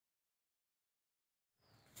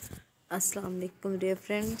Assalamu alaikum dear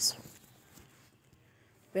friends.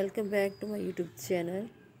 Welcome back to my YouTube channel.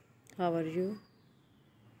 How are you?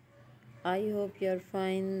 I hope you are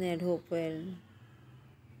fine and hope well.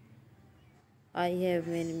 I have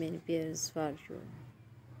many prayers for you.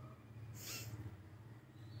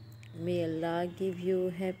 May Allah give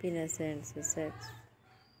you happiness and success.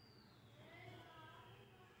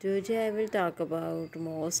 Today I will talk about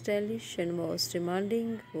most stylish and most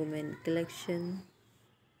demanding women collection.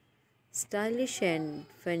 Stylish and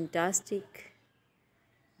fantastic,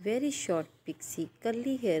 very short pixie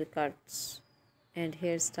curly haircuts and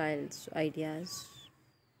hairstyles ideas.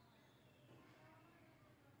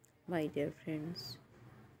 My dear friends,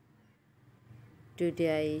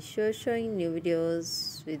 today I showing new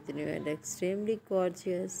videos with new and extremely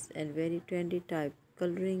gorgeous and very trendy type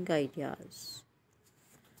coloring ideas.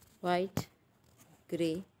 White,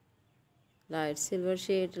 grey, light silver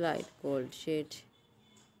shade, light gold shade,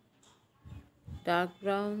 dark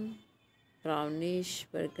brown, brownish,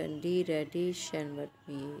 burgundy, reddish, and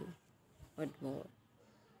what more.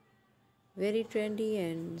 Very trendy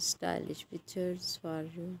and stylish pictures for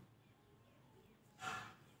you.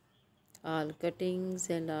 All cuttings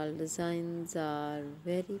and all designs are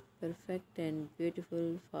very perfect and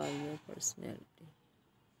beautiful for your personality.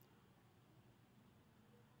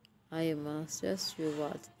 I must suggest you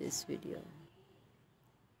watch this video.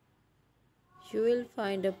 You will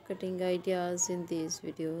find up cutting ideas in these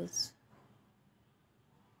videos.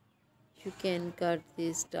 You can cut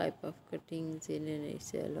this type of cuttings in any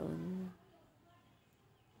salon.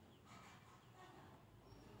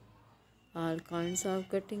 All kinds of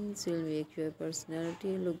cuttings will make your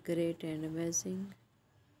personality look great and amazing.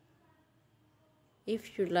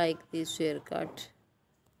 If you like this haircut,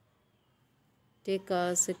 take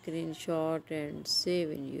a screenshot and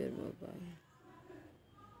save in your mobile.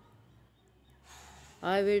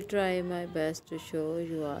 I will try my best to show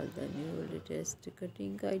you all the new latest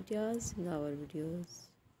cutting ideas in our videos.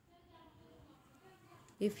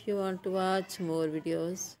 If you want to watch more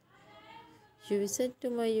videos, you visit to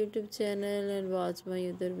my YouTube channel and watch my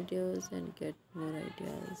other videos and get more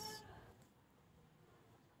ideas.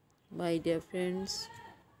 My dear friends,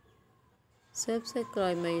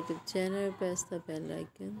 subscribe my YouTube channel, press the bell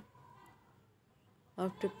icon.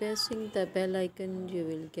 After pressing the bell icon, you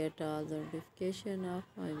will get all the notification of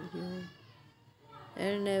my video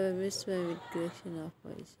and never miss my video creation of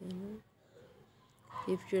my channel.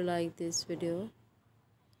 If you like this video,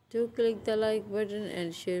 do click the like button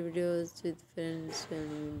and share videos with friends, family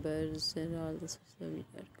members and all the social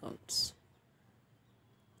media accounts.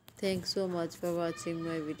 Thanks so much for watching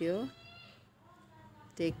my video.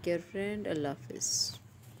 Take care friend. Allah Hafiz.